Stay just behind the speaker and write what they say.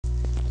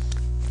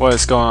What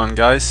is going on,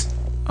 guys?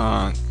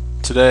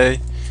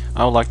 Today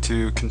I would like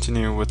to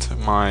continue with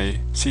my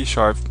C#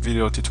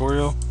 video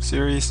tutorial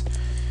series.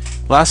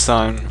 Last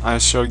time I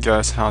showed you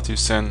guys how to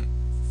send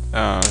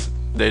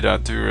data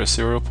through a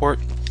serial port,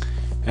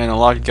 and a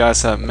lot of you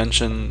guys have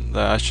mentioned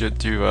that I should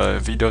do a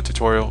video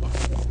tutorial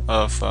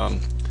of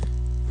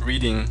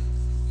reading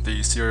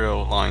the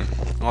serial line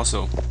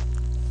also.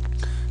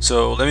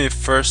 So let me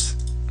first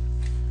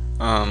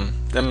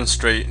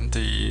demonstrate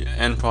the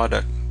end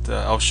product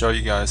that I'll show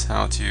you guys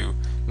how to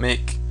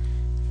make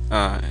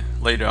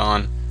later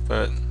on.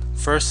 But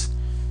first,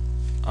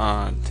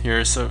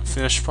 here's a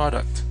finished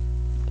product.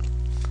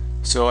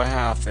 So I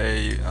have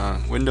a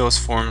Windows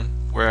form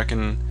where I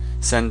can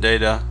send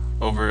data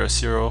over a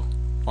serial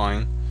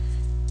line,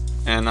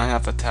 and I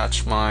have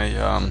attached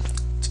my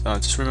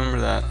just remember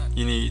that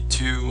you need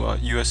two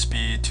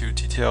USB to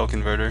TTL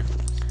converter,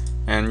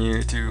 and you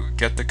need to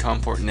get the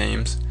COM port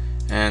names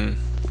and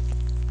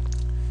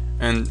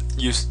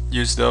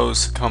use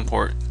those COM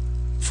port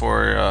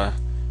for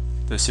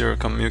the serial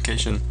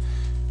communication.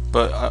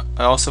 But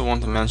I also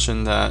want to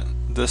mention that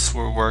this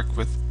will work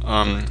with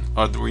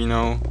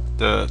Arduino,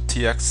 the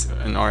TX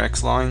and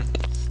RX line,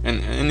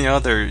 and any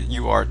other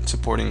UART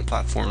supporting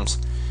platforms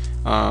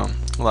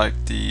like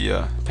the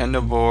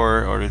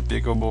PandaBoard or the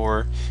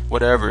BeagleBoard,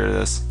 whatever it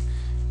is.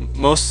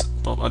 Most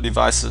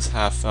devices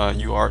have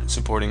UART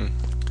supporting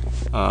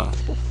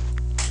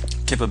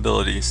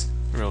capabilities,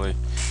 really.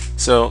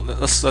 So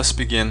let's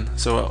begin.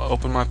 So I'll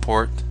open my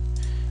port,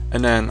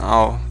 and then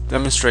I'll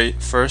demonstrate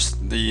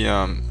first the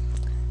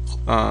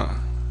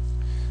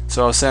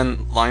so I'll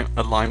send line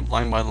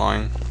by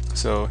line.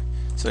 So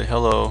say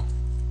hello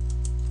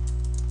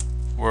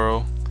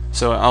world.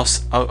 So I'll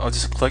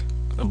just click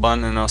a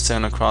button and I'll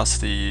send across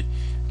to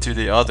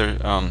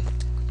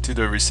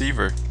the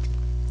receiver,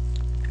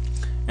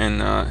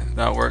 and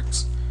that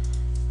works.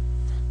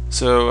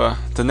 So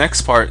the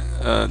next part,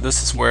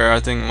 this is where I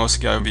think most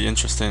of you guys will be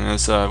interested in,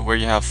 is where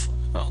you have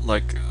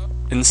like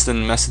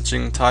instant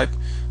messaging type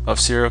of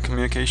serial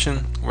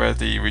communication, where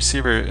the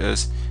receiver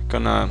is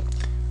gonna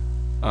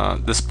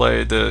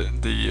display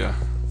the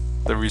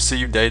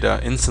received data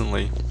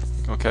instantly.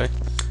 Okay,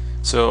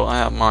 so I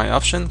have my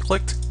option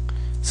clicked.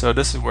 So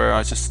this is where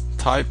I just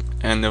type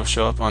and it'll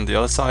show up on the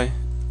other side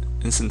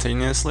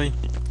instantaneously.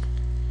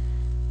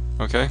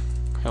 Okay,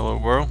 hello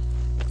world.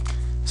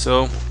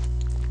 So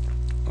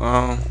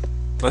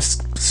let's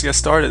get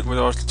started with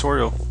our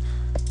tutorial.